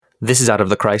This is Out of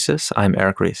the Crisis. I'm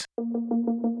Eric Ries.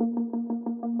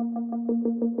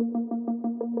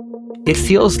 It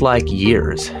feels like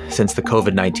years since the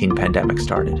COVID-19 pandemic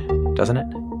started, doesn't it?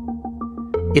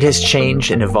 It has changed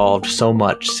and evolved so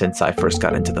much since I first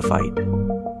got into the fight.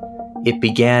 It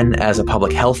began as a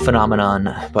public health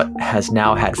phenomenon, but has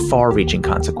now had far-reaching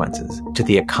consequences to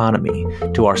the economy,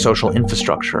 to our social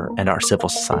infrastructure, and our civil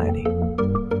society.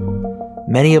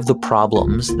 Many of the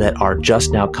problems that are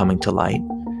just now coming to light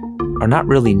are not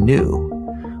really new.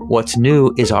 What's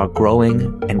new is our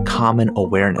growing and common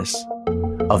awareness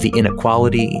of the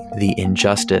inequality, the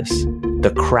injustice,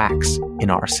 the cracks in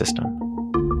our system.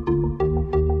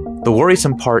 The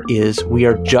worrisome part is we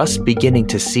are just beginning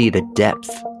to see the depth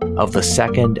of the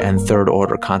second and third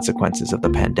order consequences of the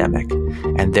pandemic,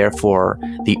 and therefore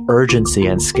the urgency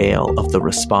and scale of the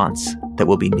response that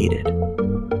will be needed.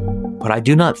 But I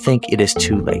do not think it is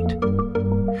too late.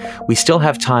 We still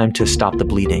have time to stop the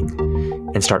bleeding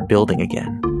and start building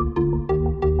again.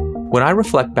 When I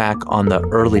reflect back on the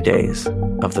early days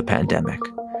of the pandemic,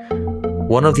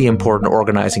 one of the important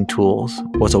organizing tools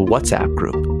was a WhatsApp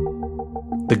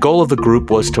group. The goal of the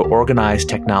group was to organize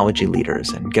technology leaders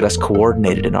and get us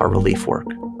coordinated in our relief work.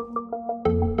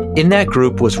 In that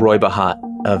group was Roy Bahat,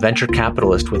 a venture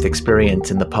capitalist with experience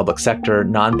in the public sector,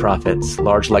 nonprofits,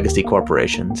 large legacy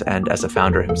corporations, and as a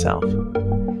founder himself.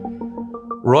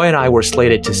 Roy and I were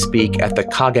slated to speak at the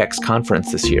COGEX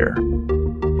conference this year.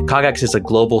 COGEX is a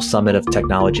global summit of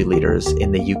technology leaders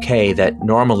in the UK that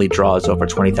normally draws over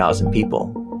 20,000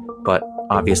 people, but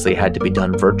obviously had to be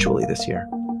done virtually this year.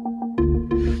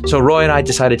 So Roy and I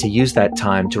decided to use that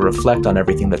time to reflect on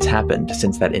everything that's happened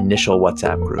since that initial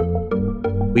WhatsApp group.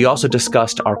 We also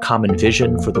discussed our common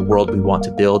vision for the world we want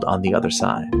to build on the other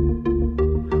side.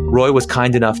 Roy was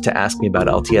kind enough to ask me about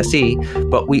LTSE,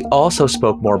 but we also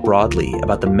spoke more broadly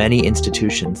about the many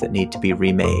institutions that need to be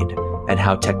remade and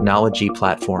how technology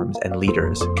platforms and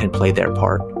leaders can play their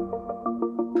part.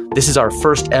 This is our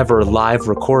first ever live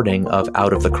recording of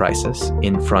Out of the Crisis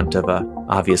in front of a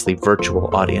obviously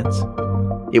virtual audience.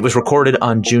 It was recorded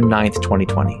on June 9th,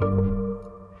 2020.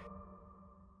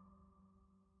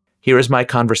 Here is my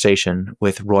conversation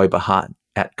with Roy Bahat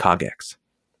at COGEX.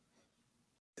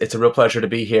 It's a real pleasure to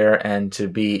be here and to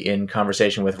be in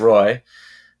conversation with Roy.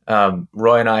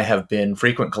 Roy and I have been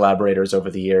frequent collaborators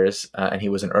over the years, and he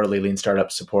was an early lean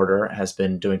startup supporter, has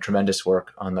been doing tremendous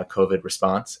work on the COVID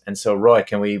response. And so, Roy,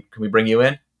 can we bring you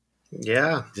in?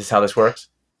 Yeah. Is this how this works?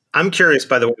 I'm curious,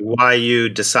 by the way, why you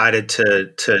decided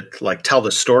to tell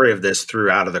the story of this through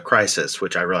Out of the Crisis,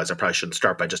 which I realize I probably shouldn't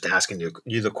start by just asking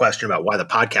you the question about why the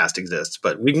podcast exists,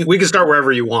 but we can start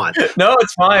wherever you want. No,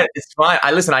 it's fine. It's fine.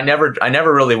 I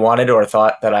never really wanted or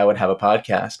thought that I would have a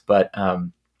podcast, but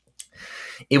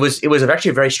it was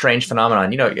actually a very strange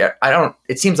phenomenon.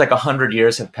 It seems like 100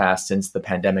 years have passed since the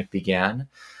pandemic began.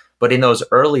 But in those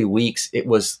early weeks, it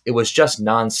was just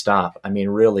nonstop. I mean,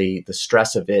 really, the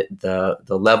stress of it, the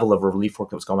level of relief work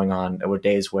that was going on. There were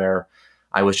days where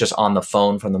I was just on the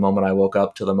phone from the moment I woke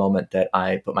up to the moment that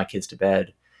I put my kids to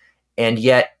bed. And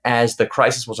yet, as the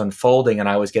crisis was unfolding and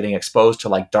I was getting exposed to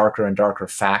like darker and darker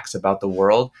facts about the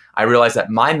world, I realized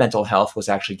that my mental health was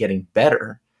actually getting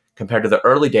better compared to the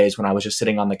early days when I was just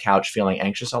sitting on the couch feeling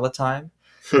anxious all the time.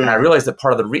 And I realized that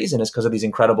part of the reason is because of these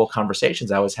incredible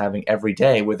conversations I was having every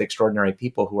day with extraordinary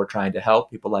people who were trying to help,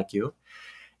 people like you.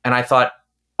 And I thought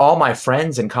all my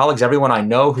friends and colleagues, everyone I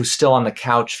know who's still on the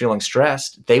couch feeling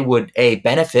stressed, they would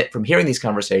benefit from hearing these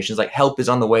conversations. Like, help is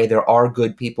on the way. There are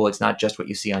good people. It's not just what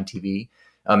you see on TV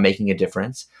making a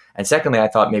difference. And secondly, I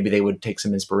thought maybe they would take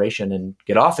some inspiration and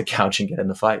get off the couch and get in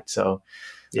the fight. So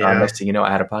next thing you know,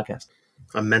 I had a podcast.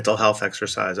 A mental health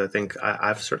exercise. I think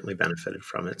I've certainly benefited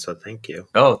from it. So thank you.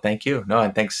 Oh, thank you. No,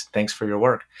 and thanks for your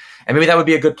work. And maybe that would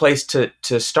be a good place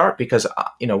to start because,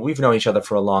 we've known each other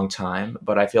for a long time,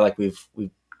 but I feel like we've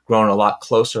grown a lot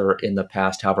closer in the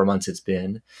past, however months it's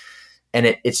been. And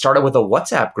it started with a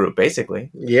WhatsApp group,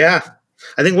 basically. Yeah.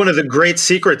 I think one of the great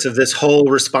secrets of this whole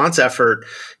response effort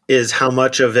is how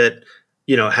much of it,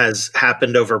 has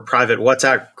happened over private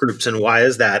WhatsApp groups. And why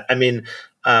is that? I mean,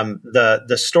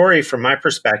 the story from my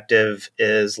perspective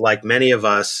is like many of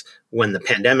us when the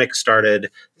pandemic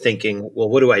started thinking, well,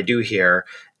 what do I do here?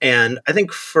 And I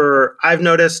think I've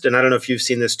noticed, and I don't know if you've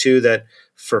seen this too, that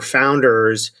for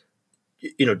founders,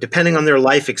 depending on their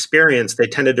life experience, they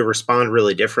tended to respond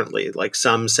really differently. Like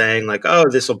some saying like, oh,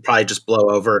 this will probably just blow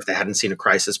over if they hadn't seen a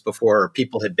crisis before, or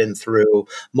people had been through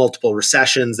multiple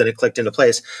recessions, then it clicked into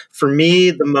place. For me,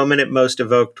 the moment it most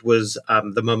evoked was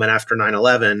the moment after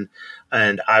 9/11.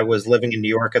 And I was living in New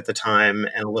York at the time,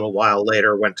 and a little while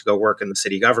later went to go work in the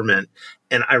city government.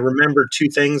 And I remember two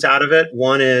things out of it.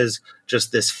 One is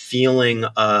just this feeling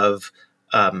of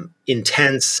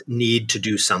intense need to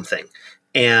do something.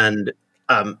 And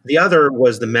the other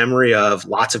was the memory of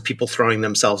lots of people throwing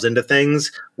themselves into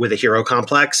things with a hero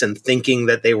complex and thinking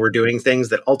that they were doing things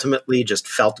that ultimately just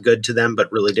felt good to them, but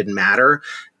really didn't matter.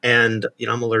 And,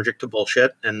 I'm allergic to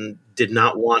bullshit and did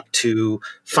not want to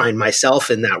find myself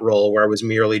in that role where I was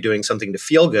merely doing something to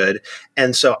feel good.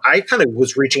 And so I kind of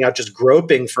was reaching out, just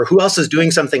groping for who else is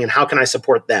doing something and how can I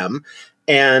support them?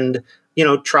 And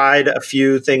tried a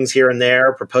few things here and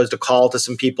there, proposed a call to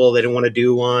some people. They didn't want to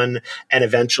do one. And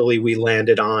eventually we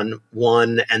landed on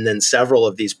one and then several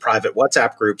of these private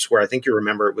WhatsApp groups where I think you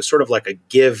remember it was sort of like a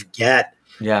give-get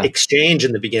exchange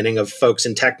in the beginning of folks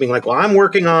in tech being like, well, I'm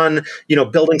working on,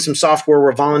 building some software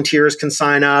where volunteers can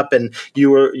sign up. And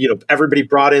you were, everybody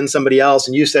brought in somebody else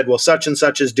and you said, well, such and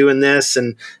such is doing this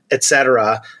and et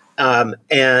cetera.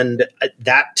 And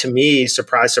that, to me,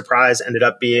 surprise, surprise, ended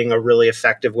up being a really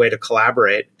effective way to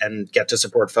collaborate and get to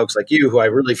support folks like you, who I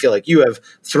really feel like you have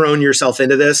thrown yourself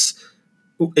into this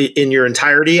in your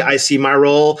entirety. I see my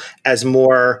role as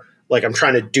more like I'm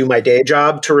trying to do my day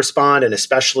job to respond, and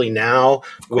especially now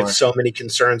with so many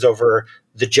concerns over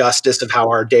the justice of how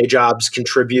our day jobs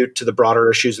contribute to the broader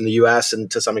issues in the U.S. and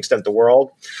to some extent the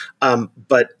world.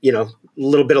 But, a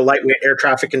little bit of lightweight air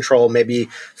traffic control maybe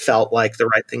felt like the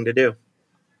right thing to do.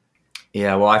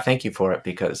 Yeah, well, I thank you for it,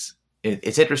 because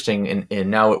it's interesting. And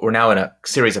now we're in a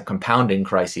series of compounding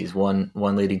crises, one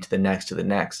leading to the next,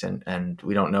 and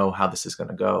we don't know how this is going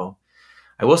to go.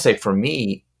 I will say, for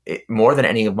me, more than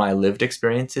any of my lived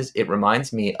experiences, it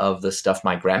reminds me of the stuff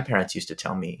my grandparents used to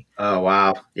tell me. Oh,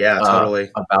 wow. Yeah,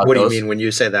 totally. What do you mean when you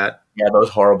say that? Yeah, those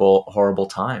horrible, horrible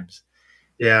times.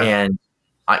 Yeah. And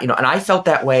and I felt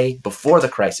that way before the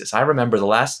crisis. I remember the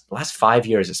last 5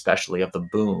 years, especially, of the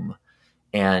boom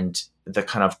and the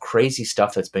kind of crazy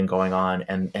stuff that's been going on,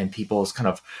 and people's kind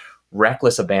of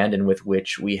reckless abandon with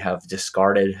which we have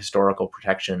discarded historical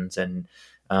protections. And,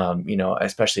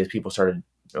 especially as people started,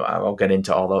 I'll get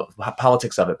into all the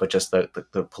politics of it, but just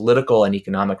the political and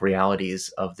economic realities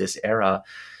of this era.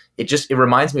 It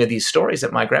reminds me of these stories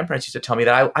that my grandparents used to tell me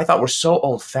that I thought were so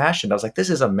old fashioned. I was like, this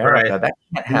is America. Right. That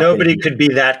can't happen. Nobody could be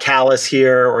that callous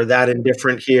here or that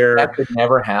indifferent here. That could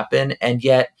never happen. And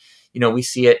yet, we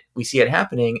see it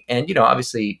happening. And,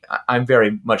 obviously I'm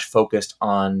very much focused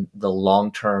on the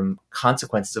long-term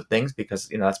consequences of things because,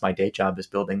 that's my day job, is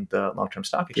building the long-term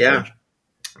stock exchange. Yeah.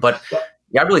 But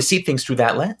I really see things through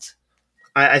that lens.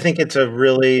 I think it's a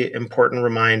really important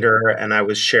reminder. And I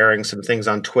was sharing some things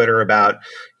on Twitter about,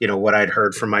 what I'd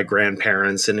heard from my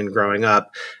grandparents and in growing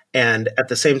up. And at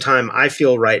the same time, I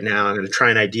feel right now, I'm going to try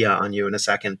an idea on you in a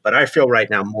second, but I feel right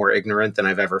now more ignorant than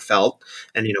I've ever felt.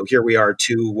 And, here we are,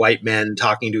 two white men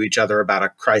talking to each other about a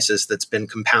crisis that's been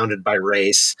compounded by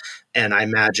race. And I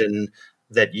imagine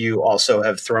that you also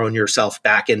have thrown yourself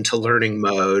back into learning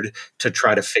mode to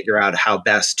try to figure out how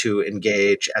best to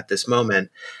engage at this moment.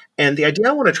 And the idea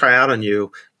I want to try out on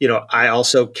you, I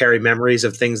also carry memories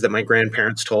of things that my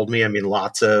grandparents told me. I mean,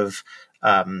 lots of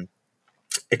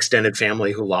extended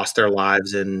family who lost their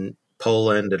lives in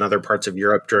Poland and other parts of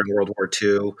Europe during World War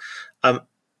II.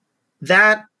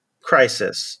 That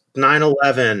crisis,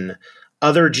 9/11,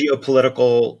 other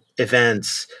geopolitical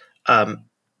events,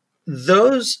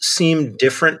 those seem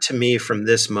different to me from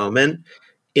this moment,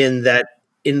 in that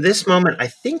in this moment, I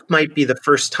think might be the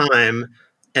first time,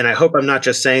 and I hope I'm not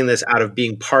just saying this out of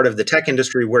being part of the tech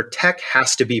industry, where tech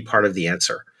has to be part of the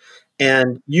answer.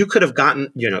 And you could have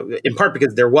gotten, in part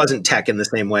because there wasn't tech in the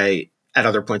same way at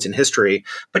other points in history,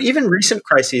 but even recent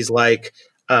crises like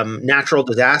natural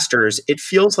disasters, it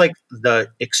feels like the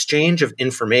exchange of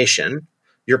information,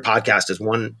 your podcast is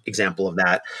one example of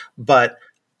that, but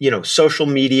social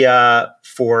media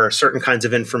for certain kinds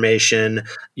of information,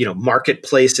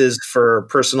 marketplaces for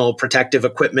personal protective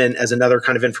equipment as another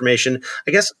kind of information.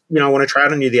 I guess, I want to try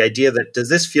out on you the idea that, does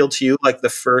this feel to you like the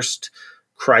first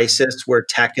crisis where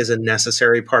tech is a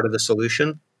necessary part of the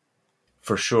solution?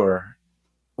 For sure.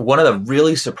 One of the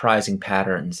really surprising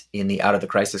patterns in the out of the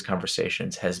crisis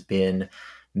conversations has been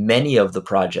many of the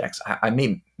projects, I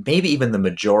mean, maybe even the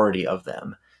majority of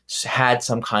them, had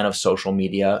some kind of social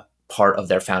media part of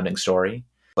their founding story.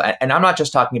 And I'm not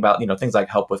just talking about, things like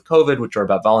help with COVID, which are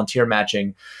about volunteer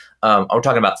matching. we're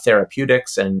talking about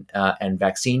therapeutics and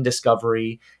vaccine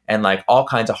discovery and like all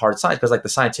kinds of hard science, because like the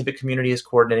scientific community is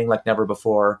coordinating like never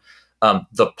before.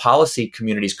 The policy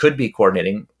communities could be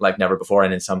coordinating like never before,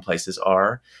 and in some places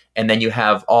are. And then you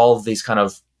have all of these kind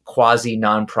of quasi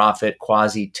nonprofit,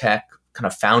 quasi tech kind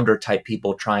of founder type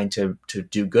people trying to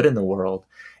do good in the world.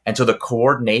 And so the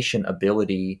coordination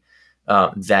ability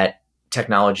that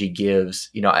technology gives,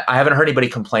 I haven't heard anybody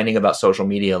complaining about social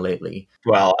media lately.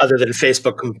 Well, other than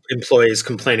Facebook employees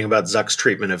complaining about Zuck's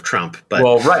treatment of Trump. But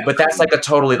well, right. But that's like a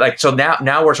totally like, so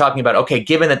now we're talking about, okay,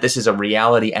 given that this is a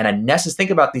reality and a necessary,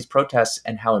 think about these protests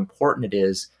and how important it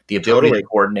is, the ability to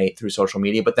coordinate through social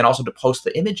media, but then also to post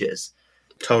the images.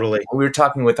 Totally. We were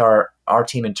talking with our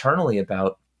team internally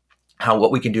about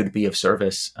what we can do to be of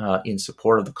service in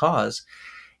support of the cause.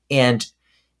 And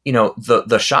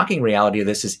the shocking reality of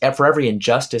this is for every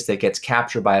injustice that gets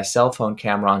captured by a cell phone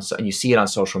camera and you see it on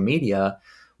social media,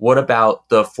 what about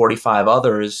the 45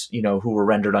 others, who were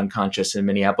rendered unconscious in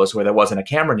Minneapolis where there wasn't a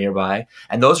camera nearby?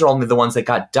 And those are only the ones that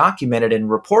got documented and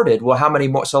reported. Well, how many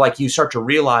more? So like you start to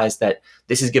realize that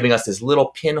this is giving us this little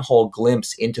pinhole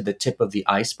glimpse into the tip of the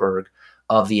iceberg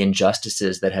of the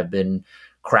injustices that have been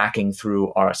cracking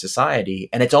through our society.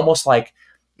 And it's almost like,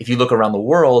 if you look around the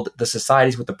world, the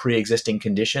societies with the pre-existing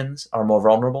conditions are more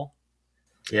vulnerable.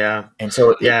 Yeah. And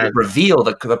so it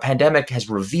revealed, the pandemic has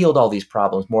revealed all these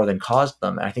problems more than caused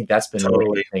them. And I think that's been really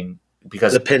interesting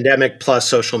because the pandemic plus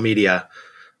social media.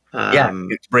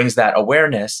 It brings that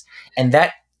awareness. And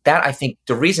that I think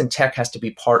the reason tech has to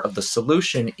be part of the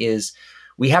solution is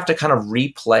we have to kind of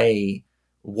replay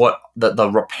what the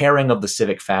repairing of the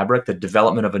civic fabric, the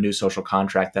development of a new social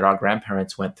contract that our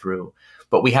grandparents went through.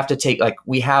 But we have to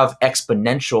we have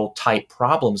exponential type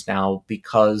problems now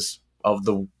because of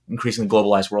the increasingly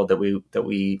globalized world that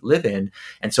we live in.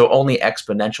 And so only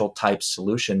exponential type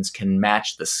solutions can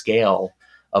match the scale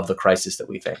of the crisis that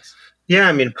we face. Yeah,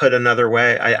 I mean, put another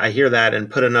way, I hear that.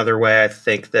 And put another way, I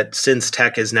think that since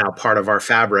tech is now part of our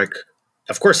fabric,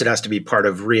 of course, it has to be part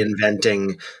of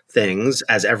reinventing things,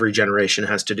 as every generation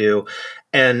has to do.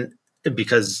 And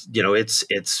because,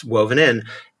 it's woven in.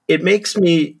 It makes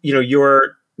me,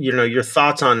 your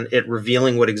thoughts on it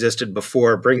revealing what existed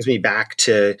before brings me back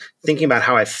to thinking about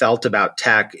how I felt about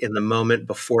tech in the moment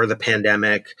before the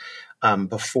pandemic,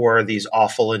 before these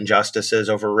awful injustices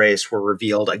over race were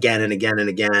revealed again and again and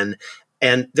again.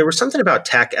 And there was something about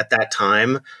tech at that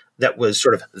time that was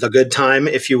sort of the good time,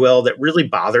 if you will, that really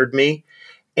bothered me.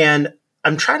 And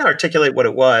I'm trying to articulate what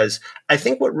it was. I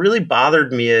think what really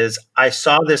bothered me is I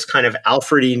saw this kind of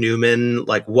Alfred E. Newman,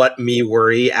 like what me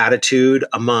worry attitude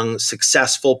among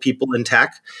successful people in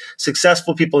tech.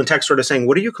 Successful people in tech sort of saying,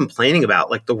 what are you complaining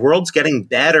about? Like the world's getting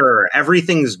better.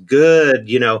 Everything's good.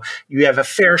 You have a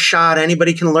fair shot.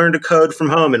 Anybody can learn to code from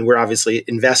home. And we're obviously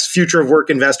future of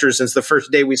work investors since the first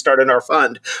day we started our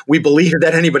fund. We believe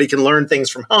that anybody can learn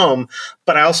things from home.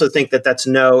 But I also think that that's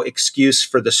no excuse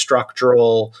for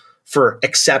for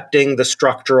accepting the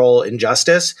structural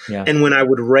injustice. Yeah. And when I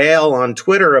would rail on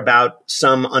Twitter about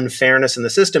some unfairness in the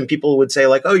system, people would say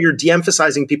like, oh, you're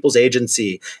de-emphasizing people's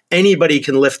agency. Anybody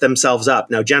can lift themselves up.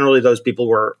 Now, generally, those people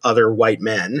were other white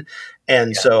men.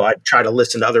 And so I try to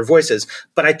listen to other voices.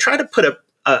 But I try to put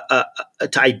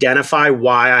to identify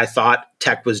why I thought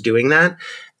tech was doing that.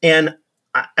 And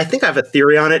I think I have a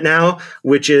theory on it now,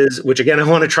 which again, I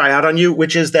want to try out on you,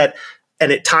 which is that,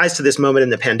 and it ties to this moment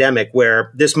in the pandemic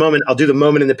where this moment, I'll do the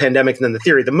moment in the pandemic and then the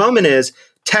theory. The moment is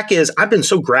I've been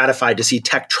so gratified to see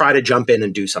tech try to jump in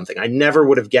and do something. I never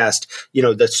would have guessed,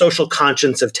 the social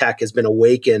conscience of tech has been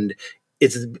awakened.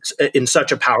 It's in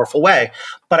such a powerful way.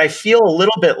 But I feel a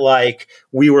little bit like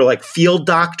we were like field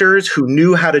doctors who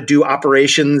knew how to do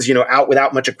operations, out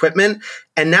without much equipment.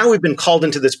 And now we've been called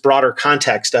into this broader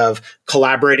context of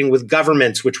collaborating with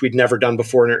governments, which we'd never done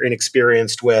before and are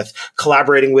inexperienced with,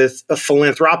 collaborating with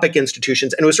philanthropic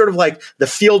institutions. And it was sort of like the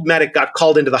field medic got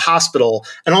called into the hospital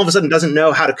and all of a sudden doesn't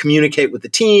know how to communicate with the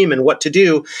team and what to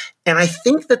do. And I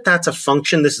think that that's a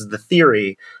function, this is the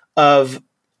theory, of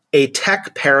a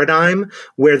tech paradigm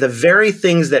where the very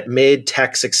things that made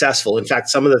tech successful, in fact,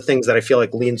 some of the things that I feel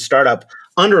like lean startup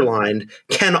underlined,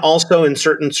 can also in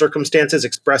certain circumstances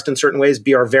expressed in certain ways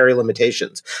be our very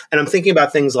limitations. And I'm thinking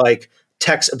about things like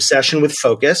tech's obsession with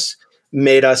focus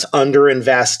made us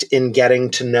underinvest in getting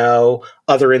to know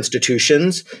other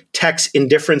institutions. Tech's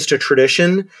indifference to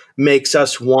tradition makes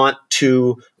us want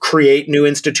to create new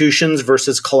institutions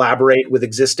versus collaborate with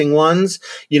existing ones.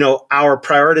 Our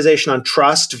prioritization on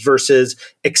trust versus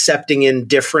accepting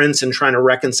indifference and trying to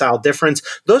reconcile difference.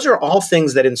 Those are all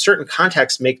things that in certain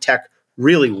contexts make tech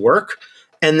really work.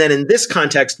 And then in this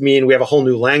context mean we have a whole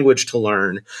new language to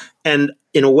learn. And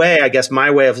in a way, I guess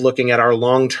my way of looking at our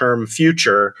long-term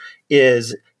future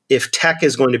is, if tech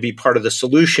is going to be part of the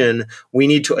solution, we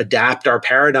need to adapt our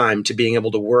paradigm to being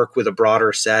able to work with a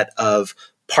broader set of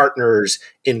partners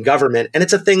in government. And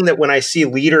it's a thing that when I see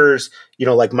leaders,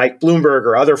 like Mike Bloomberg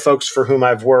or other folks for whom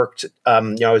I've worked, I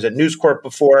was at News Corp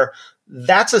before,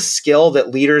 that's a skill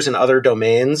that leaders in other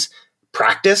domains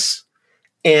practice.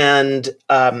 And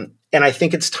I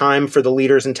think it's time for the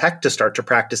leaders in tech to start to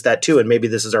practice that too. And maybe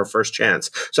this is our first chance.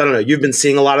 So I don't know, you've been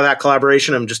seeing a lot of that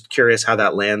collaboration. I'm just curious how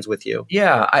that lands with you.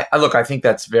 Yeah, I think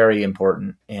that's very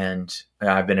important. And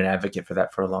I've been an advocate for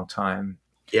that for a long time.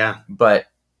 Yeah. But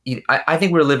I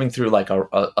think we're living through like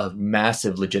a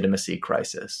massive legitimacy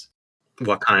crisis.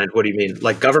 What kind? What do you mean?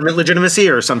 Like government legitimacy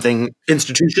or something?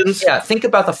 Institutions? Yeah, think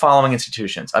about the following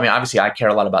institutions. I mean, obviously, I care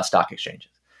a lot about stock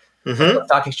exchanges. Mm-hmm.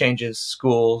 Stock exchanges,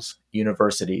 schools,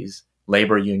 universities,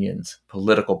 labor unions,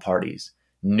 political parties,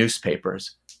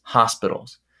 newspapers,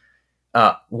 hospitals.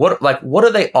 What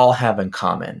do they all have in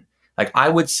common? Like, I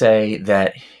would say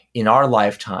that in our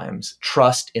lifetimes,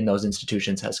 trust in those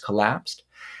institutions has collapsed.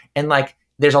 And like,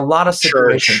 there's a lot of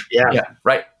situations. Church, yeah,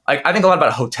 right. Like, I think a lot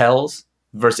about hotels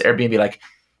versus Airbnb. Like,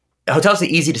 hotels are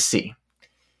easy to see.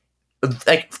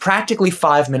 Like, practically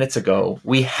 5 minutes ago,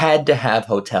 we had to have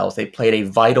hotels. They played a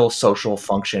vital social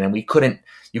function, and you couldn't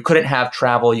have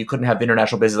travel. You couldn't have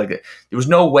international business. Like, there was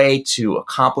no way to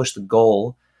accomplish the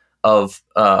goal of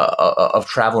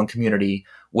travel and community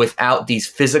without these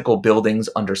physical buildings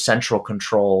under central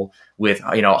control with,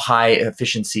 high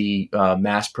efficiency,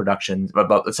 mass production, et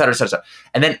cetera, et cetera, et cetera.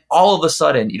 And then all of a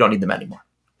sudden, you don't need them anymore.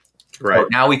 Right. So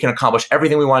now we can accomplish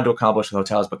everything we wanted to accomplish with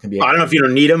hotels, but can be. I don't know if you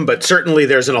don't need them, but certainly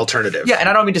there's an alternative. Yeah, and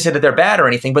I don't mean to say that they're bad or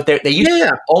anything, but they used to be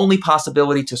the only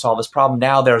possibility to solve this problem.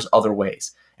 Now there's other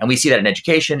ways. And we see that in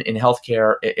education, in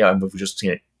healthcare, we've just seen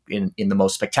it in the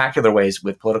most spectacular ways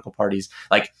with political parties.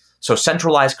 So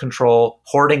centralized control,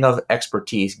 hoarding of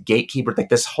expertise, gatekeeper, like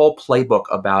this whole playbook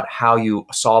about how you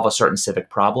solve a certain civic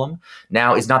problem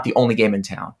now is not the only game in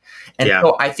town. And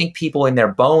so I think people in their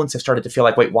bones have started to feel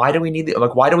like, wait, why do we need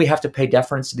why do we have to pay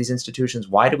deference to these institutions?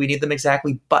 Why do we need them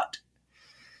exactly? But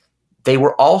they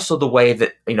were also the way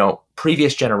that,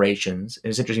 previous generations, and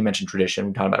it's interesting you mentioned tradition,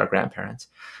 we're talking about our grandparents,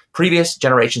 previous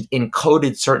generations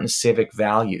encoded certain civic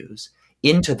values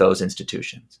into those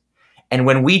institutions. And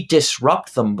when we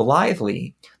disrupt them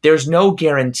blithely, there's no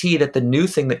guarantee that the new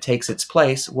thing that takes its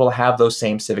place will have those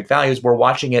same civic values. We're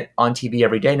watching it on TV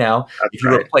every day now. If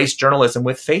you replace journalism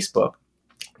with Facebook,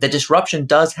 the disruption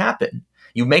does happen.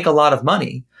 You make a lot of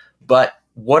money, but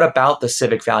what about the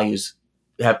civic values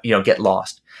get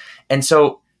lost? And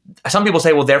so some people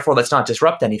say, well, therefore, let's not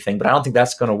disrupt anything. But I don't think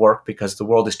that's going to work because the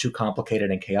world is too complicated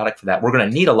and chaotic for that. We're going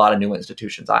to need a lot of new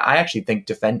institutions. I actually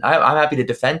think I'm happy to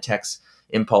defend tech's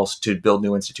impulse to build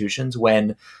new institutions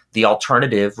when the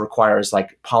alternative requires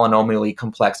like polynomially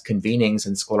complex convenings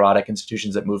and sclerotic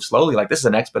institutions that move slowly. Like, this is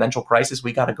an exponential crisis.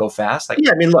 We got to go fast.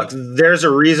 Look, there's a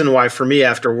reason why for me,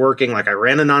 after working, I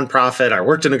ran a nonprofit, I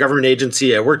worked in a government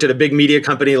agency, I worked at a big media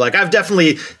company. I've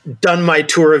definitely done my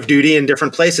tour of duty in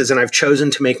different places, and I've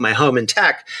chosen to make my home in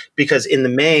tech because in the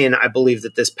main, I believe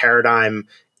that this paradigm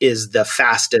is the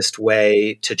fastest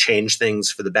way to change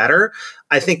things for the better.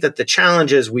 I think that the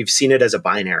challenge is we've seen it as a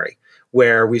binary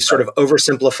where we've sort of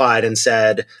oversimplified and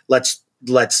said, let's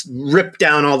rip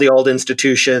down all the old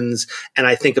institutions. And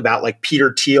I think about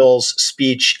Peter Thiel's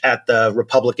speech at the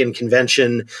Republican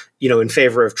convention, in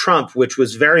favor of Trump, which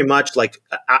was very much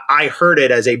I heard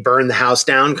it as a burn the house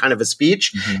down kind of a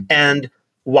speech. Mm-hmm. And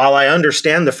while I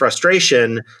understand the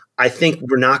frustration, I think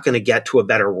we're not going to get to a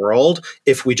better world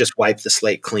if we just wipe the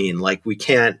slate clean. We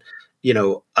can't,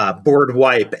 board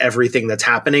wipe everything that's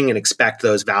happening and expect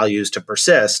those values to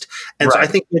persist. And so I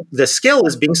think the skill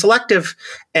is being selective.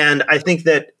 And I think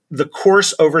that the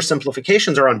coarse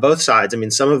oversimplifications are on both sides. I mean,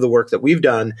 some of the work that we've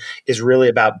done is really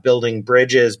about building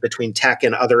bridges between tech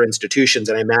and other institutions.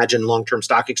 And I imagine long-term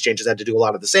stock exchanges had to do a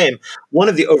lot of the same. One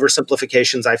of the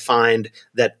oversimplifications I find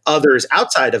that others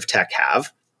outside of tech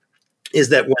have is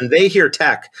that when they hear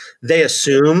tech, they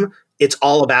assume it's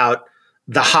all about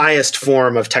the highest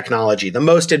form of technology, the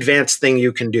most advanced thing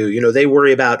you can do. They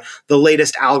worry about the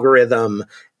latest algorithm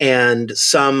and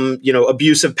some,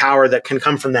 abuse of power that can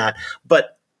come from that.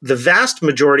 But the vast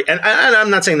majority, and I'm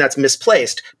not saying that's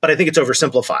misplaced, but I think it's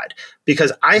oversimplified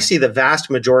because I see the vast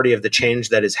majority of the change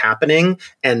that is happening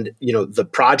and, the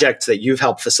projects that you've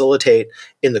helped facilitate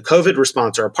in the COVID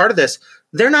response are a part of this.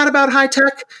 they're not about high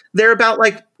tech. They're about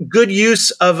like good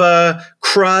use of a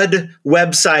CRUD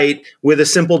website with a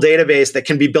simple database that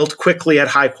can be built quickly at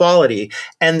high quality.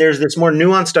 And there's this more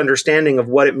nuanced understanding of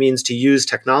what it means to use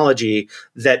technology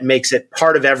that makes it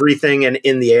part of everything and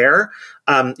in the air.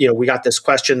 We got this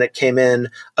question that came in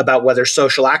about whether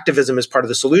social activism is part of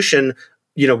the solution.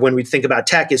 When we think about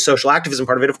tech, is social activism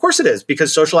part of it? Of course it is,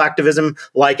 because social activism,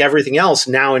 like everything else,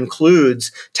 now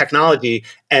includes technology.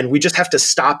 And we just have to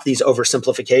stop these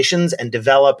oversimplifications and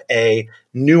develop a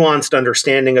nuanced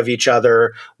understanding of each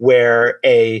other where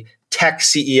a tech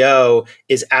CEO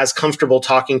is as comfortable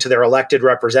talking to their elected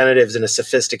representatives in a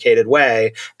sophisticated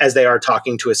way as they are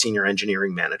talking to a senior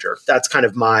engineering manager. That's kind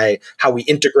of how we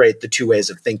integrate the two ways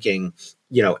of thinking.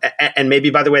 And maybe,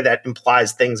 by the way, that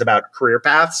implies things about career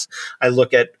paths. I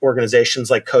look at organizations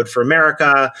like Code for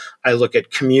America. I look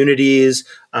at communities.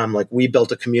 Like we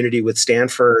built a community with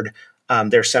Stanford,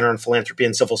 their Center on Philanthropy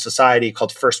and Civil Society,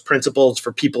 called First Principles,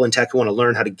 for people in tech who want to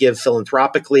learn how to give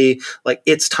philanthropically. Like,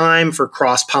 it's time for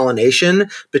cross-pollination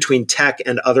between tech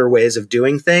and other ways of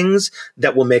doing things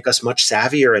that will make us much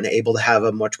savvier and able to have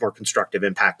a much more constructive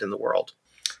impact in the world.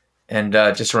 And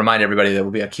just to remind everybody, there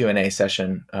will be a Q&A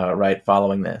session right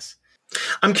following this.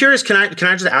 I'm curious, can I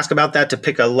just ask about that to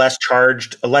pick a less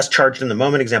charged in the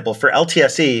moment example for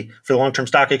LTSE, for the long-term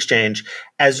stock exchange?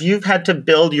 As you've had to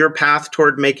build your path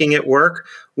toward making it work,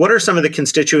 what are some of the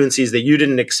constituencies that you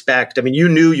didn't expect? I mean, you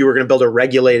knew you were going to build a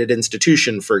regulated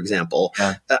institution, for example.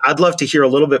 Yeah. I'd love to hear a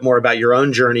little bit more about your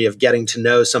own journey of getting to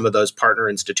know some of those partner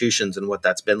institutions and what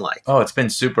that's been like. Oh, it's been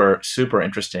super, super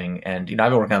interesting. And, I've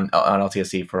been working on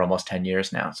LTSE for almost 10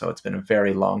 years now. So it's been a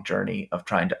very long journey of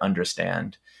trying to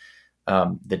understand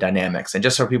the dynamics. And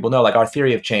just so people know, like, our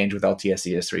theory of change with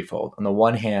LTSE is threefold. On the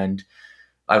one hand,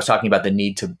 I was talking about the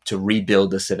need to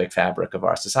rebuild the civic fabric of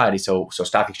our society. So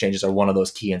stock exchanges are one of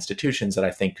those key institutions that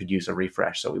I think could use a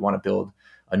refresh. So we want to build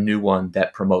a new one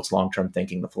that promotes long-term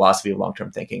thinking, the philosophy of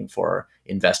long-term thinking for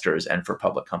investors and for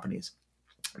public companies.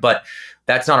 But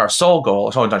that's not our sole goal.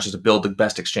 It's not just to build the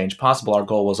best exchange possible. Our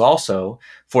goal was also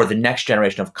for the next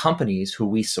generation of companies who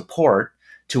we support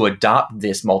to adopt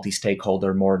this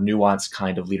multi-stakeholder, more nuanced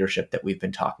kind of leadership that we've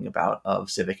been talking about,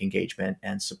 of civic engagement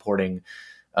and supporting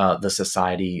the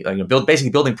society, basically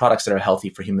building products that are healthy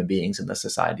for human beings in the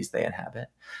societies they inhabit.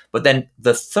 But then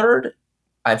the third,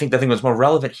 I think the thing that's more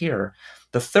relevant here,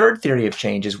 the third theory of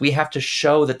change is we have to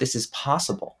show that this is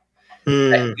possible,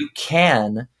 that you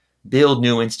can build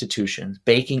new institutions,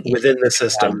 baking within the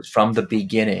system from the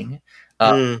beginning,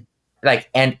 and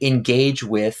engage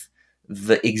with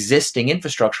the existing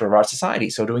infrastructure of our society.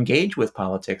 So to engage with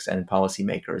politics and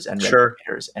policymakers and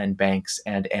regulators and banks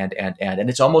and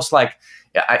it's almost like,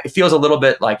 it feels a little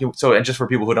bit like, so, and just for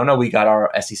people who don't know, we got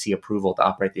our SEC approval to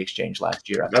operate the exchange last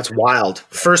year. That's wild.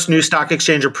 First new stock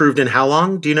exchange approved in how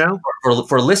long? Do you know?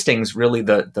 For listings, really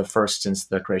the first since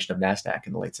the creation of NASDAQ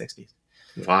in the late 60s.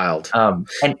 Wild. And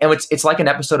it's like an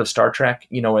episode of Star Trek,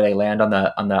 where they land on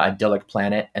the idyllic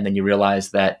planet, and then you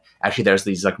realize that actually there's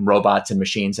these like robots and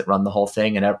machines that run the whole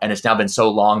thing, and it's now been so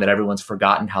long that everyone's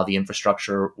forgotten how the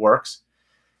infrastructure works.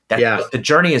 The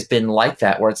journey has been like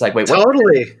that, where it's like, wait,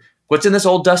 totally. What's in this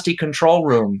old dusty control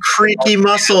room? Creaky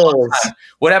muscles.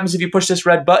 What happens if you push this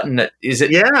red button? Is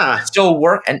it still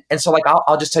work? And so, like,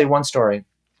 I'll just tell you one story.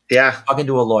 Yeah. Talking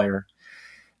to a lawyer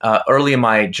early in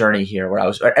my journey here,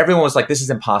 where everyone was like, this is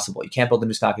impossible. You can't build a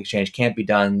new stock exchange. Can't be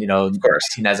done. Of course.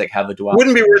 Nasdaq have the duopoly.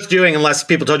 Wouldn't be worth doing unless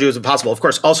people told you it was impossible. Of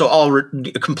course, also all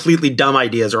completely dumb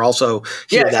ideas are also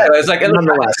it's like,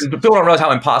 nonetheless. People don't realize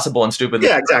how impossible and stupid.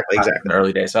 Yeah, exactly. In the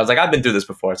early days. So I was like, I've been through this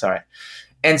before. It's all right.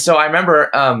 And so I remember,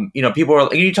 people were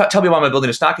like, you tell people I'm building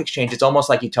a stock exchange. It's almost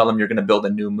like you tell them you're going to build a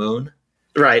new moon.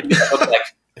 Right. Like,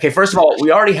 okay, first of all,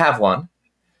 we already have one.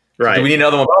 Right. Do we need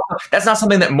another one? That's not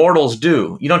something that mortals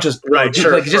do. You don't just, it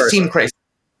just seemed crazy.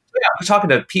 Yeah, I'm talking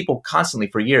to people constantly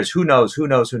for years. Who knows?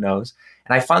 And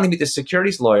I finally meet this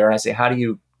securities lawyer, and I say, how do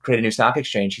you create a new stock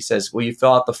exchange? He says, well, you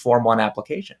fill out the Form 1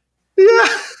 application. Yeah,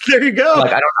 there you go. I'm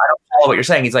like, I don't follow what you're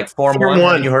saying. He's like, Form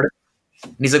 1. You heard it?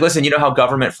 And he's like, listen, you know how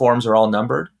government forms are all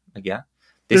numbered? Like, yeah.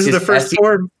 This is the first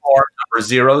form. Form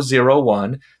number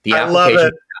 001. The application. Love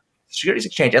it. Securities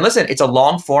exchange. And listen, it's a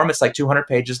long form. It's like 200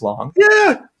 pages long.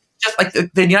 Yeah. Just like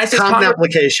the United States Common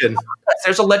application.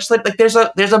 There's a legislative, there's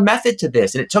a method to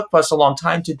this, and it took us a long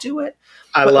time to do it.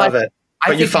 I love it.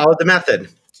 But you followed the method.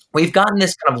 We've gotten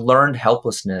this kind of learned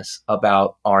helplessness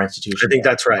about our institution. I think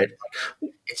that's right.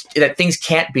 That things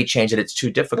can't be changed, that it's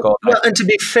too difficult. Well, and to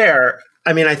be fair,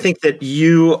 I mean, I think that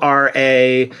you are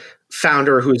a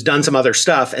founder who's done some other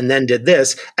stuff and then did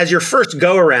this as your first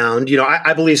go around,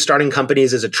 I believe starting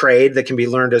companies is a trade that can be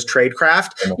learned as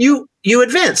tradecraft. You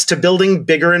advance to building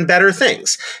bigger and better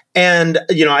things. And,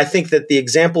 I think that the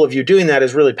example of you doing that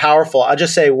is really powerful. I'll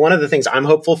just say one of the things I'm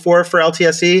hopeful for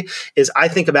LTSE is I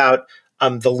think about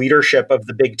the leadership of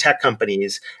the big tech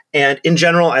companies. And in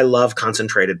general, I love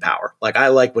concentrated power. Like I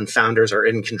like when founders are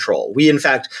in control. We, in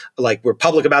fact, we're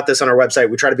public about this on our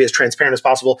website. We try to be as transparent as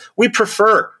possible. We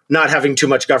prefer not having too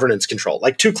much governance control.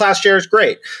 Like 2 class shares,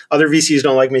 great. Other VCs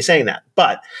don't like me saying that.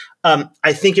 But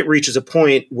I think it reaches a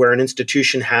point where an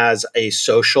institution has a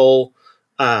social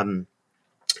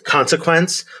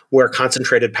consequence where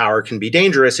concentrated power can be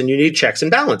dangerous, and you need checks and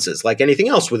balances like anything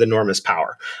else with enormous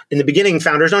power. In the beginning,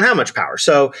 founders don't have much power.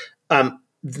 So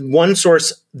one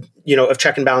source, of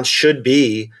check and balance should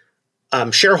be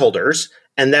shareholders,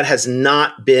 and that has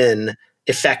not been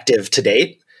effective to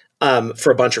date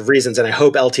for a bunch of reasons. And I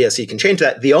hope LTSE can change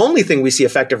that. The only thing we see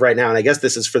effective right now, and I guess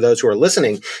this is for those who are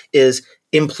listening, is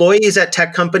employees at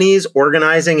tech companies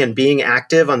organizing and being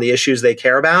active on the issues they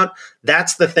care about.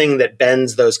 That's the thing that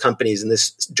bends those companies in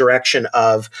this direction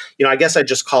of, I guess I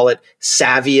just call it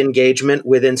savvy engagement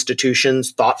with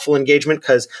institutions, thoughtful engagement,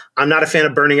 because I'm not a fan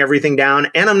of burning everything down.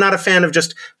 And I'm not a fan of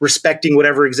just respecting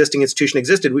whatever existing institution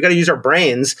existed. We got to use our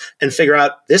brains and figure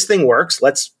out this thing works.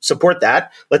 Let's support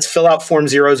that. Let's fill out form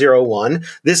 001.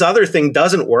 This other thing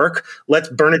doesn't work. Let's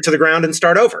burn it to the ground and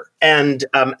start over. And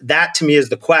that to me is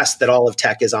the quest that all of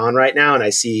tech is on right now. And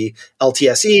I see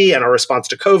LTSE and our response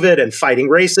to COVID and fighting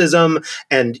racism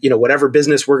and, whatever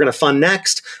business we're going to fund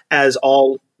next as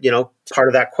all, part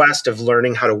of that quest of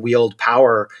learning how to wield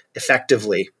power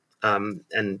effectively. And,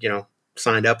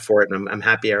 signed up for it. And I'm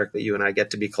happy, Eric, that you and I get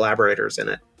to be collaborators in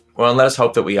it. Well, and let us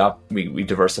hope that we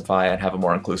diversify and have a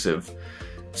more inclusive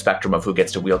spectrum of who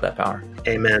gets to wield that power.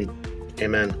 Amen.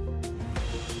 Amen.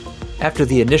 After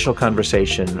the initial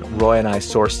conversation, Roy and I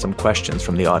sourced some questions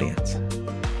from the audience.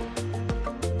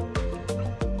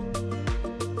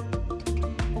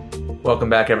 Welcome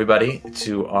back, everybody,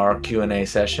 to our Q&A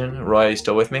session. Roy, are you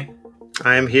still with me?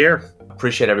 I am here.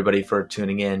 Appreciate everybody for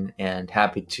tuning in and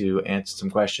happy to answer some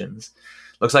questions.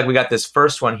 Looks like we got this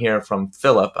first one here from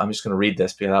Philip. I'm just going to read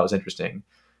this because that was interesting.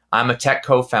 I'm a tech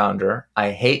co-founder.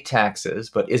 I hate taxes,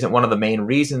 but isn't one of the main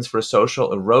reasons for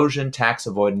social erosion tax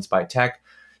avoidance by tech?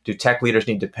 Do tech leaders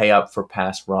need to pay up for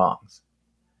past wrongs?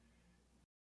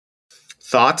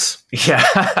 Thoughts? Yeah.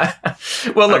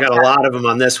 Well, look, I got a lot of them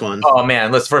on this one. Oh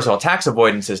man, first of all, tax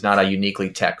avoidance is not a uniquely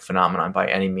tech phenomenon by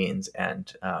any means.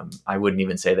 And I wouldn't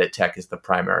even say that tech is the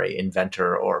primary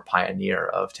inventor or pioneer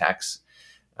of tax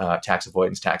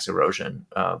avoidance, tax erosion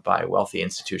by wealthy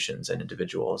institutions and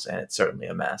individuals. And it's certainly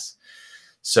a mess.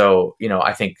 So,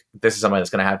 I think this is something that's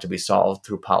going to have to be solved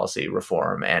through policy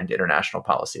reform and international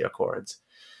policy accords.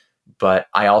 But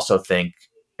I also think,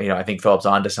 I think Philip's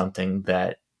onto something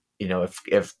that,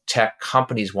 if tech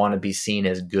companies want to be seen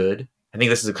as good, I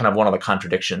think this is kind of one of the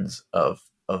contradictions of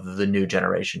the new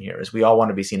generation here is we all want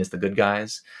to be seen as the good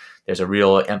guys. There's a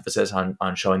real emphasis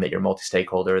on showing that you're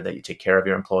multi-stakeholder, that you take care of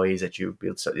your employees,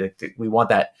 that we want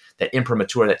that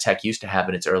imprimatur that tech used to have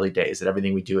in its early days, that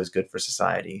everything we do is good for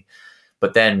society.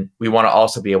 But then we want to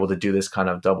also be able to do this kind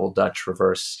of double Dutch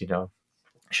reverse,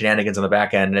 shenanigans on the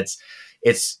back end. And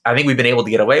I think we've been able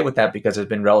to get away with that because there's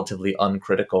been relatively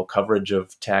uncritical coverage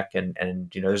of tech. And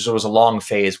there was a long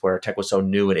phase where tech was so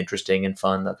new and interesting and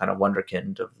fun, the kind of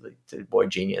wonderkind of the boy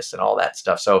genius and all that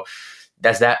stuff. So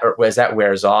as that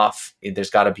wears off, there's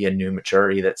got to be a new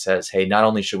maturity that says, hey, not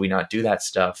only should we not do that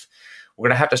stuff, we're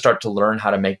going to have to start to learn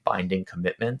how to make binding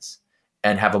commitments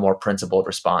and have a more principled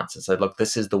response and say, look,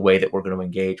 this is the way that we're going to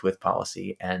engage with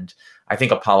policy. And I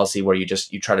think a policy where you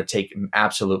try to take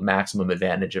absolute maximum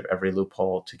advantage of every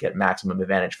loophole to get maximum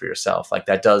advantage for yourself, like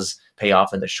that does pay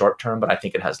off in the short term, but I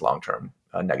think it has long-term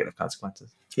negative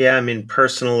consequences. Yeah, I mean,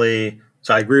 personally,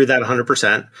 so I agree with that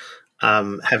 100%.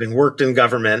 Having worked in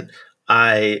government,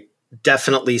 I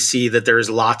definitely see that there's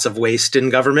lots of waste in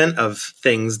government of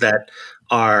things that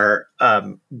are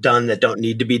done that don't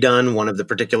need to be done. One of the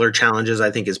particular challenges,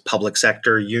 I think, is public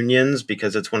sector unions,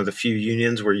 because it's one of the few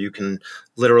unions where you can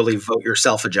literally vote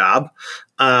yourself a job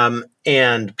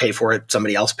and pay for it.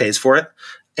 Somebody else pays for it.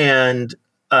 And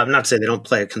not to say they don't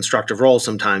play a constructive role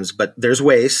sometimes, but there's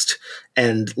waste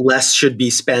and less should be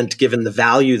spent given the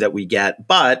value that we get.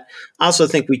 But I also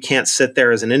think we can't sit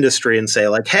there as an industry and say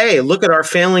like, hey, look at our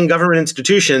failing government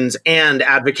institutions and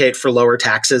advocate for lower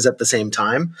taxes at the same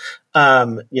time.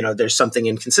 There's something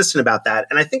inconsistent about that.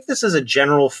 And I think this is a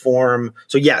general form.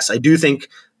 So yes, I do think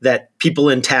that people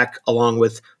in tech, along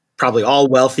with probably all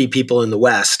wealthy people in the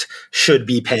West should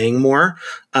be paying more.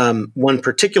 One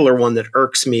particular one that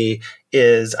irks me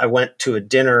is I went to a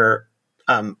dinner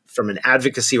from an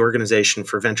advocacy organization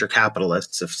for venture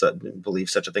capitalists, if I believe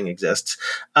such a thing exists,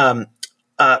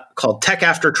 called Tech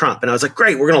After Trump. And I was like,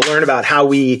 great, we're going to learn about how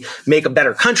we make a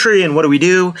better country and what do we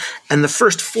do? And the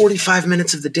first 45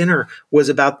 minutes of the dinner was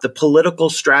about the political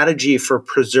strategy for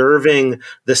preserving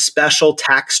the special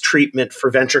tax treatment for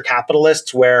venture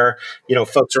capitalists where,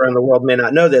 folks around the world may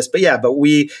not know this, but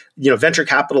we, venture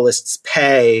capitalists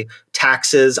pay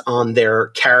taxes on their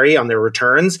carry, on their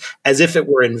returns, as if it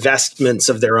were investments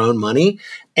of their own money.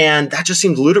 And that just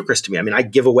seemed ludicrous to me. I mean, I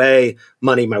give away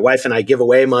money, my wife and I give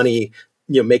away money,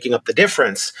 making up the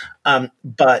difference.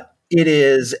 But it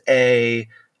is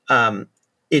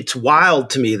it's wild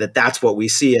to me that that's what we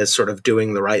see as sort of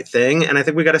doing the right thing. And I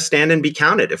think we got to stand and be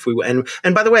counted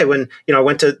and by the way, when, I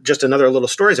went to just another little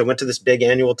stories, I went to this big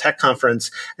annual tech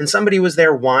conference and somebody was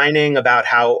there whining about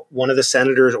how one of the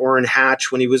senators, Orrin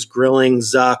Hatch, when he was grilling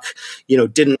Zuck,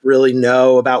 didn't really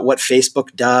know about what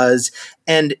Facebook does.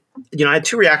 And, I had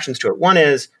two reactions to it. One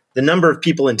is, the number of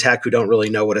people in tech who don't really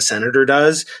know what a senator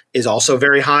does is also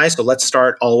very high. So let's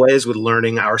start always with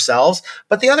learning ourselves.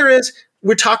 But the other is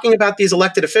we're talking about these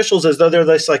elected officials as though they're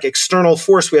this like external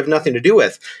force we have nothing to do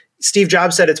with. Steve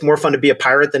Jobs said it's more fun to be a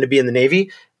pirate than to be in the Navy.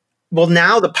 Well,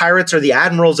 now the pirates are the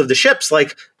admirals of the ships.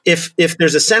 Like if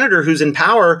there's a senator who's in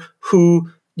power who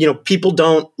people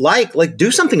don't like do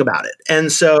something about it.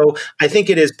 And so I think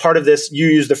it is part of this, you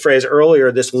used the phrase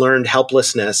earlier, this learned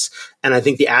helplessness. And I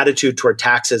think the attitude toward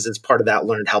taxes is part of that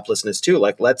learned helplessness too.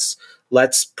 Like let's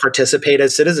participate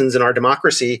as citizens in our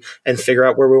democracy and figure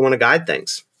out where we want to guide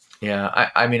things. Yeah.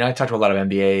 I mean, I talked to a lot of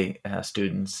MBA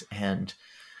students, and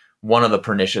one of the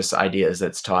pernicious ideas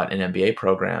that's taught in MBA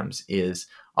programs is,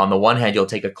 on the one hand, you'll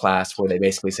take a class where they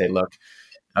basically say, look,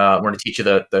 we're going to teach you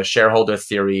the shareholder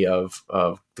theory of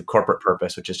the corporate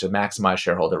purpose, which is to maximize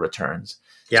shareholder returns.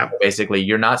 Yeah. So basically,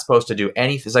 you're not supposed to do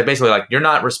anything. It's basically you're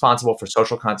not responsible for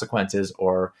social consequences,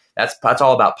 or that's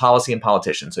all about policy and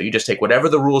politicians. So you just take whatever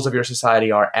the rules of your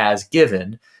society are as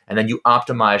given, and then you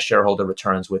optimize shareholder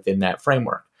returns within that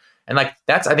framework. And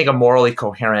that's, I think, a morally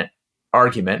coherent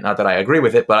argument. Not that I agree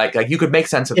with it, but you could make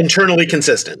sense of it. Internally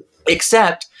consistent.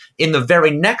 Except in the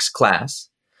very next class,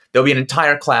 there'll be an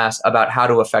entire class about how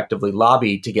to effectively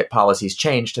lobby to get policies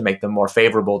changed to make them more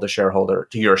favorable to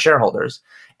your shareholders.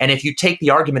 And if you take the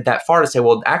argument that far to say,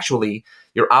 well, actually,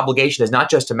 your obligation is not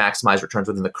just to maximize returns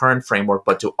within the current framework,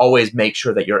 but to always make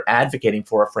sure that you're advocating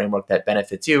for a framework that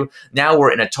benefits you. Now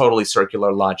we're in a totally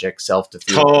circular logic,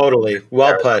 self-defeating. Totally.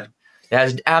 Well put. It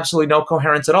has absolutely no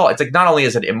coherence at all. It's not only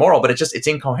is it immoral, but it's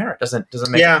incoherent. Doesn't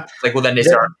make sense. Well, then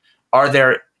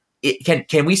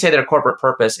can we say that a corporate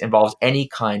purpose involves any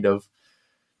kind of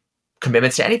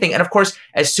commitments to anything? And of course,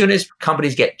 as soon as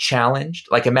companies get challenged,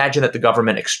 imagine that the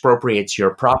government expropriates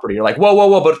your property. You're like,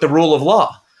 whoa, but the rule of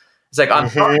law. It's I'm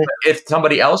sorry, but if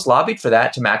somebody else lobbied for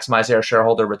that to maximize their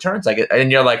shareholder returns,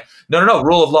 and you're like, no,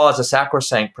 rule of law is a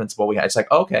sacrosanct principle we have. It's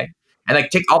okay. And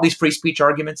take all these free speech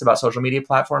arguments about social media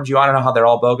platforms. You want to know how they're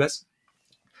all bogus?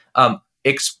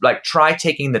 Try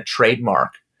taking the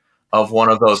trademark of one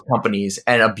of those companies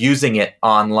and abusing it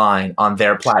online on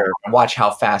their platform. And watch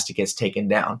how fast it gets taken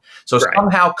down. So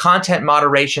somehow content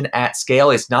moderation at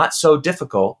scale is not so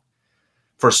difficult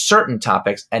for certain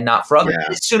topics and not for others.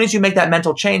 Yeah. As soon as you make that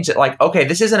mental change that okay,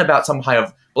 this isn't about some kind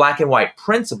of black and white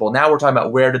principle. Now we're talking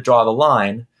about where to draw the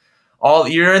line.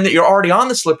 You're already on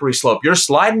the slippery slope. You're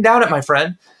sliding down it, my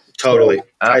friend. Totally. So,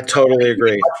 I totally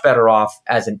agree. Much better off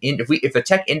if the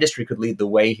tech industry could lead the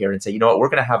way here and say, you know what, we're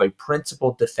going to have a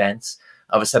principled defense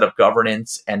of a set of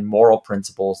governance and moral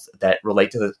principles that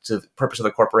relate to the purpose of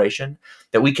the corporation,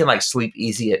 that we can sleep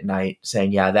easy at night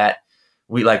saying, yeah, that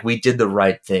we did the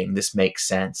right thing. This makes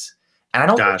sense. And I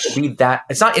don't believe that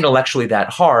it's not intellectually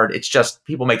that hard. It's just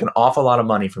people make an awful lot of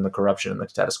money from the corruption and the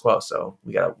status quo. So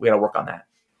we gotta work on that.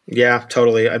 Yeah,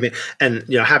 totally. I mean, and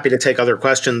happy to take other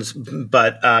questions,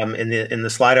 but in the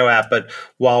Slido app. But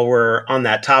while we're on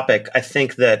that topic, I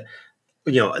think that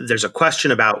there's a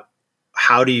question about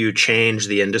how do you change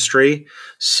the industry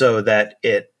so that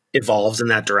it evolves in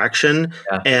that direction.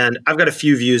 Yeah. And I've got a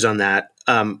few views on that.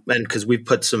 And because we've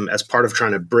put some, as part of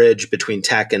trying to bridge between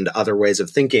tech and other ways of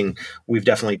thinking, we've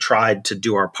definitely tried to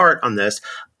do our part on this.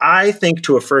 I think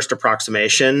to a first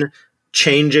approximation,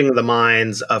 changing the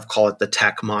minds of, call it the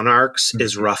tech monarchs,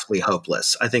 is roughly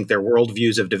hopeless. I think their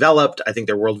worldviews have developed. I think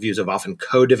their worldviews have often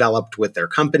co-developed with their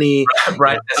company.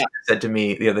 Brian said to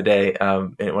me the other day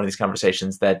in one of these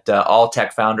conversations that all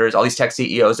tech founders, all these tech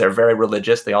CEOs, they're very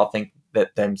religious. They all think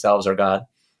that themselves are God.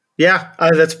 Yeah,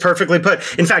 that's perfectly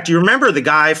put. In fact, you remember the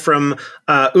guy from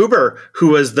Uber who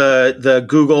was the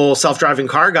Google self-driving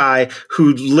car guy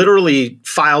who literally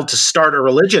filed to start a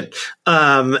religion.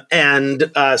 So,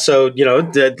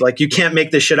 like you can't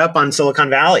make this shit up on Silicon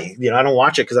Valley. I don't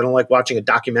watch it because I don't like watching a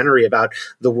documentary about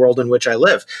the world in which I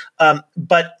live.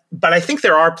 But I think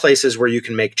there are places where you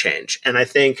can make change. And I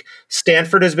think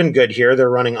Stanford has been good here. They're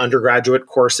running undergraduate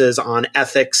courses on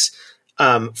ethics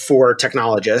for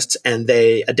technologists, and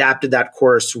they adapted that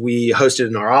course we hosted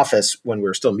in our office when we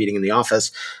were still meeting in the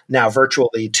office, now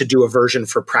virtually, to do a version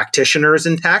for practitioners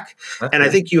in tech. Okay. And I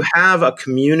think you have a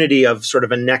community of sort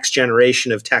of a next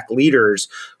generation of tech leaders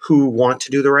who want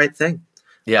to do the right thing.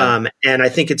 Yeah. And I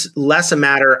think it's less a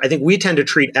matter, I think we tend to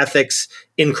treat ethics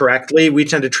incorrectly. We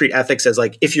tend to treat ethics as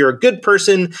like, if you're a good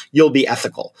person, you'll be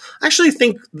ethical. I actually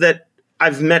think that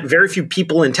I've met very few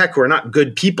people in tech who are not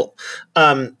good people.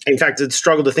 In fact, I'd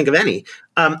struggle to think of any.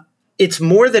 It's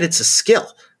more that it's a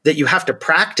skill that you have to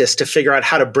practice to figure out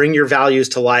how to bring your values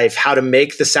to life, how to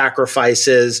make the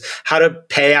sacrifices, how to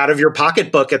pay out of your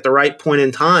pocketbook at the right point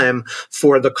in time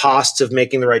for the costs of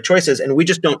making the right choices. And we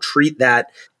just don't treat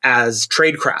that as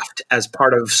tradecraft, as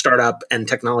part of startup and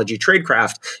technology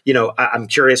tradecraft. I'm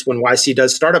curious, when YC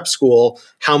does startup school,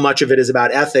 how much of it is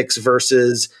about ethics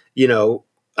versus,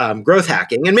 growth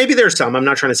hacking. And maybe there's some. I'm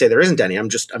not trying to say there isn't any. I'm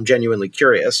genuinely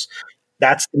curious.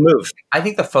 That's the move. I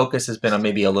think the focus has been on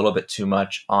maybe a little bit too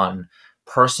much on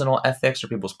personal ethics or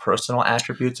people's personal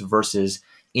attributes versus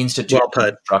institutional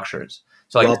structures.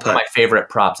 So like, one of my favorite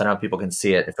props, I don't know if people can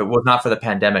see it. If it was not for the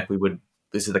pandemic,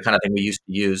 this is the kind of thing we used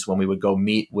to use when we would go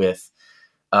meet with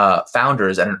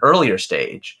founders at an earlier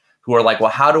stage who are like,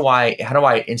 well, how do I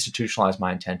institutionalize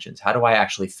my intentions? How do I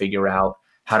actually figure out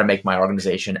how to make my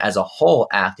organization as a whole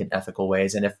act in ethical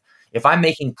ways? And if I'm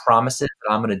making promises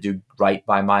that I'm going to do right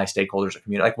by my stakeholders or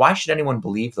community, like, why should anyone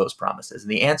believe those promises?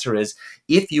 And the answer is,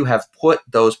 if you have put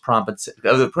those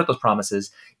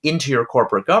promises into your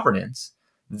corporate governance,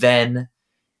 then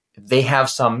they have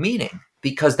some meaning,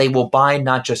 because they will bind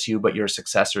not just you, but your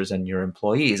successors and your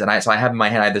employees. And so I have in my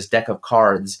hand, I have this deck of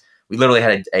cards. We literally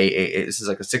had this is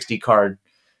like a 60 card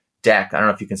deck. I don't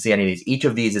know if you can see any of these. Each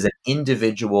of these is an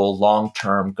individual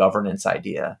long-term governance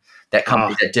idea that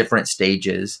companies at different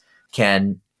stages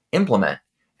can implement.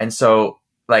 And so,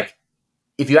 like,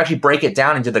 if you actually break it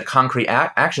down into the concrete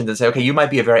actions and say, okay, you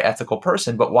might be a very ethical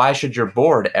person, but why should your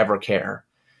board ever care?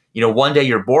 One day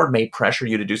your board may pressure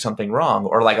you to do something wrong.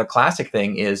 Or like a classic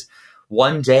thing is,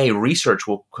 one day research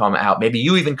will come out. Maybe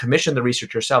you even commission the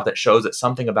research yourself that shows that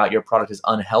something about your product is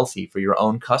unhealthy for your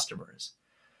own customers.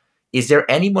 Is there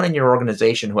anyone in your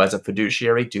organization who has a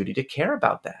fiduciary duty to care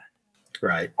about that?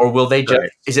 Right. Or will they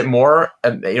just, is it more,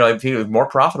 if it was more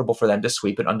profitable for them to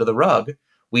sweep it under the rug?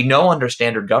 We know under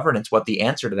standard governance what the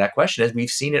answer to that question is. We've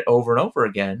seen it over and over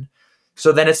again.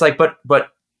 So then it's like, but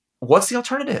what's the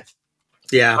alternative?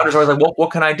 Yeah. Founders are always like,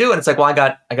 what can I do? And it's like, well, I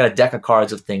got a deck of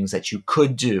cards of things that you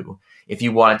could do if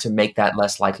you wanted to make that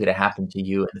less likely to happen to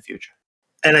you in the future.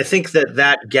 And I think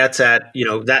that gets at,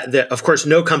 that of course,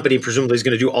 no company presumably is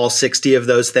going to do all 60 of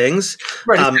those things.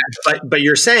 Right. But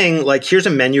you're saying, like, here's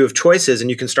a menu of choices and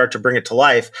you can start to bring it to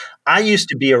life. I used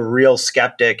to be a real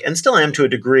skeptic, and still am to a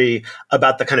degree,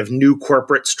 about the kind of new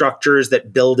corporate structures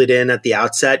that build it in at the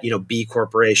outset, B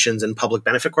corporations and public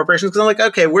benefit corporations. Because I'm like,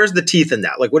 okay, where's the teeth in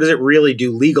that? Like, what does it really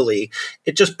do legally?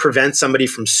 It just prevents somebody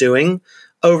from suing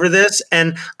over this.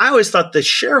 And I always thought the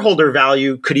shareholder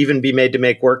value could even be made to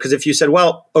make work. Because if you said,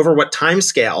 well, over what time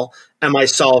scale am I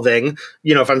solving?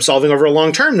 If I'm solving over a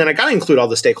long term, then I got to include all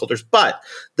the stakeholders. But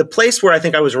the place where I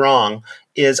think I was wrong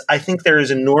is I think there is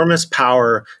enormous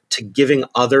power to giving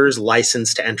others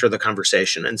license to enter the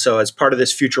conversation. And so as part of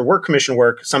this Future Work Commission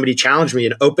work, somebody challenged me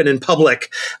in open and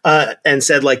public and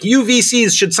said, like, you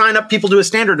VCs should sign up people to a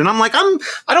standard. And I'm like,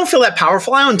 I don't feel that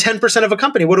powerful. I own 10% of a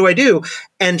company. What do I do?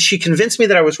 And she convinced me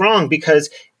that I was wrong, because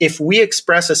if we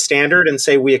express a standard and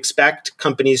say we expect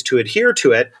companies to adhere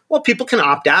to it, well, people can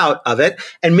opt out of it.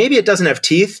 And maybe it doesn't have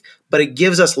teeth, but it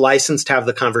gives us license to have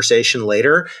the conversation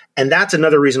later. And that's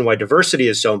another reason why diversity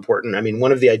is so important. I mean,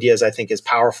 one of the ideas I think is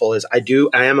powerful is I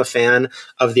am a fan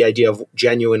of the idea of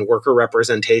genuine worker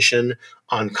representation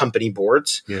on company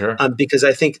boards, because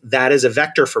I think that is a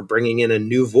vector for bringing in a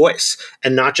new voice,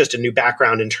 and not just a new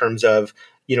background in terms of,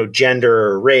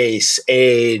 gender, race,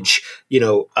 age,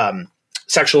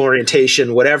 sexual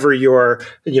orientation, whatever your,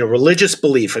 religious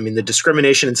belief. I mean, the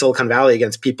discrimination in Silicon Valley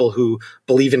against people who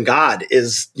believe in God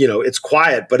is, it's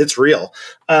quiet, but it's real.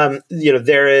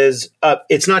 There is,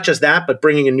 it's not just that, but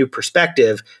bringing a new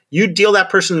perspective. You deal that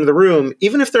person into the room,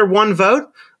 even if they're one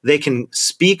vote, they can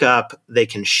speak up, they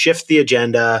can shift the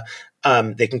agenda.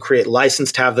 They can create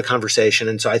license to have the conversation.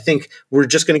 And so I think we're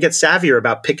just going to get savvier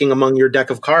about picking among your deck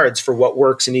of cards for what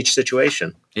works in each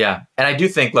situation. Yeah. And I do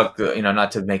think, look,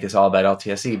 not to make this all about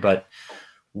LTSE, but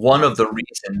one of the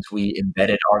reasons we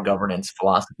embedded our governance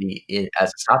philosophy as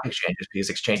a stock exchange is because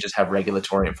exchanges have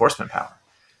regulatory enforcement power.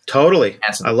 Totally.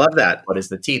 I love that. What is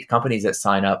the teeth? Companies that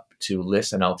sign up to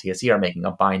list an LTSE are making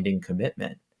a binding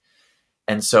commitment.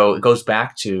 And so it goes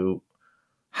back to,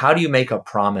 how do you make a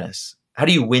promise? How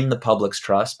do you win the public's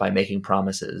trust? By making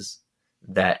promises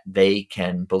that they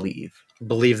can believe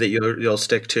that you'll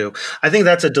stick to. I think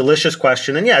that's a delicious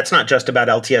question. And yeah, it's not just about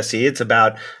LTSE. It's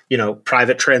about,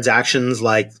 private transactions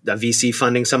like a VC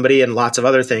funding somebody and lots of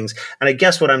other things. And I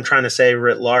guess what I'm trying to say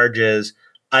writ large is,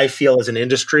 I feel as an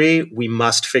industry, we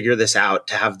must figure this out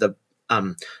to have the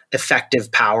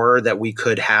effective power that we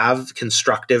could have,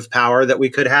 constructive power that we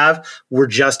could have. We're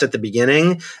just at the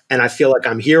beginning. And I feel like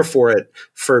I'm here for it,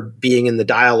 for being in the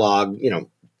dialogue,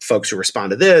 folks who respond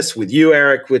to this with you,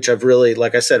 Eric, which I've really,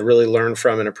 like I said, really learned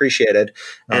from and appreciated.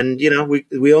 Oh. And,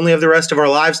 we only have the rest of our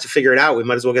lives to figure it out. We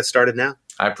might as well get started now.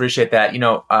 I appreciate that.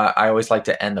 I always like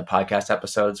to end the podcast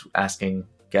episodes asking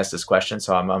guests this question,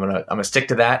 so I'm gonna stick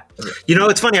to that.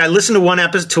 It's funny. I listened to one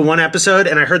episode,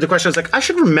 and I heard the question. I was like, I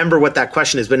should remember what that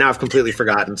question is, but now I've completely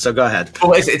forgotten. So go ahead.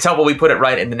 Well, it's helpful. We put it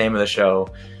right in the name of the show.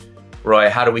 Roy,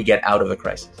 how do we get out of the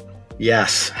crisis?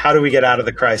 Yes. How do we get out of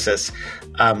the crisis?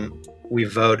 We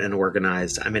vote and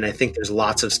organize. I mean, I think there's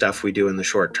lots of stuff we do in the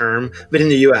short term, but in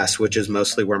the US, which is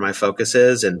mostly where my focus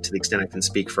is, and to the extent I can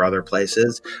speak for other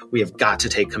places, we have got to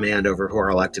take command over who our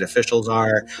elected officials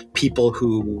are. People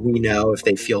who we know, if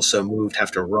they feel so moved,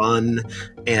 have to run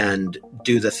and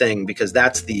do the thing, because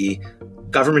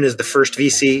government is the first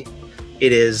VC.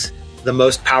 It is the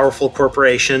most powerful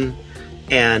corporation.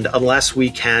 And unless we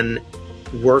can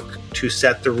work to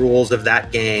set the rules of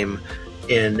that game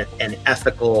in an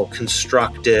ethical,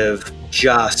 constructive,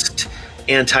 just,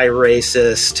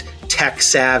 anti-racist,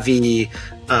 tech-savvy,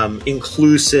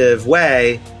 inclusive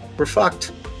way, we're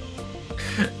fucked.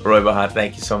 Roy Bahat,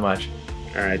 thank you so much.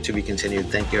 All right, to be continued.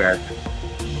 Thank you, Eric.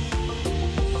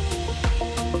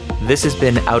 This has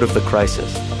been Out of the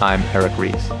Crisis. I'm Eric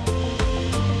Ries.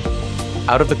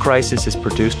 Out of the Crisis is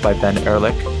produced by Ben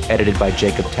Ehrlich, edited by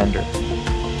Jacob Tender.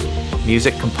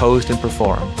 Music composed and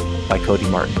performed by Cody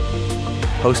Martin.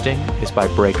 Hosting is by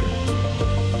Breaker.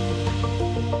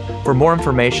 For more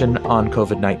information on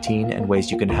COVID-19 and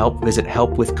ways you can help, visit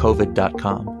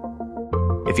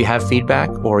helpwithcovid.com. If you have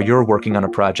feedback or you're working on a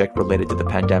project related to the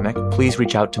pandemic, please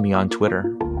reach out to me on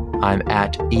Twitter. I'm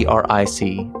at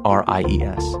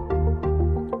ERICRIES.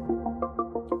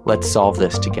 Let's solve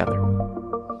this together.